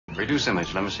Reduce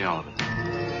image. Let me see all of it.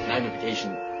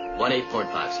 Magnification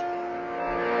 18.5, sir.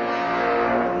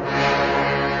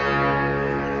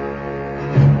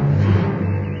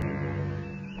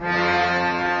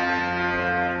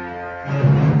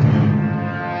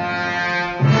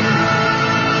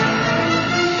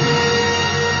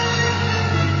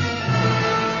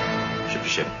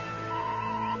 Ship.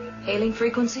 Hailing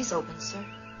frequencies open, sir.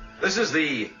 This is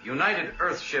the United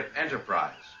Earthship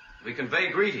Enterprise. We convey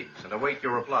greetings and await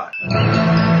your reply.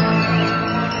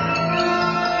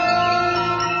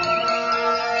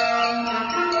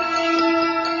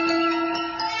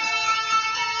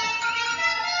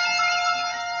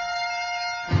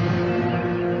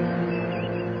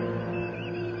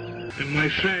 My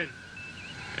friend,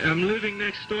 I'm living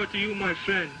next door to you, my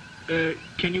friend.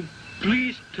 Can you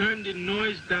please turn the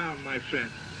noise down, my friend?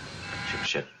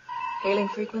 Ship. Hailing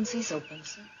frequencies open,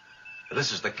 sir.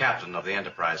 This is the captain of the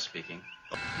Enterprise speaking.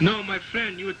 No, my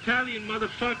friend, you Italian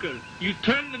motherfucker. You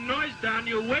turn the noise down,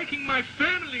 you're waking my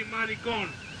family, maricon.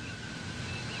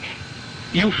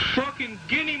 You fucking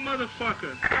Guinea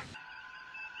motherfucker.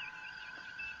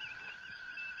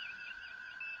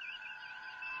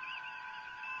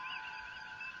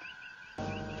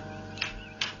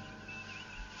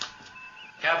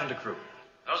 Captain to crew.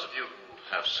 Those of you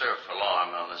who have served for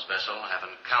long on this vessel have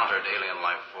encountered alien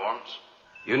life forms.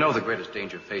 You know the greatest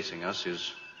danger facing us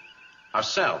is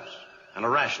ourselves, an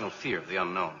irrational fear of the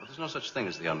unknown. But there's no such thing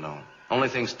as the unknown. Only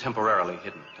things temporarily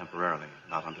hidden, temporarily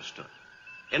not understood.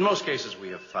 In most cases, we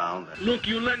have found that... Look,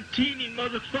 you Lentini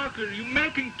motherfucker, you're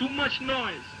making too much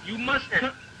noise. You must...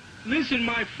 Listen,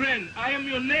 my friend, I am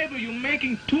your neighbor. You're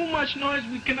making too much noise.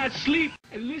 We cannot sleep.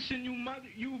 And listen, you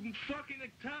fucking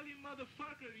Italian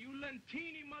motherfucker, you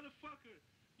Lentini motherfucker,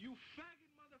 you faggot.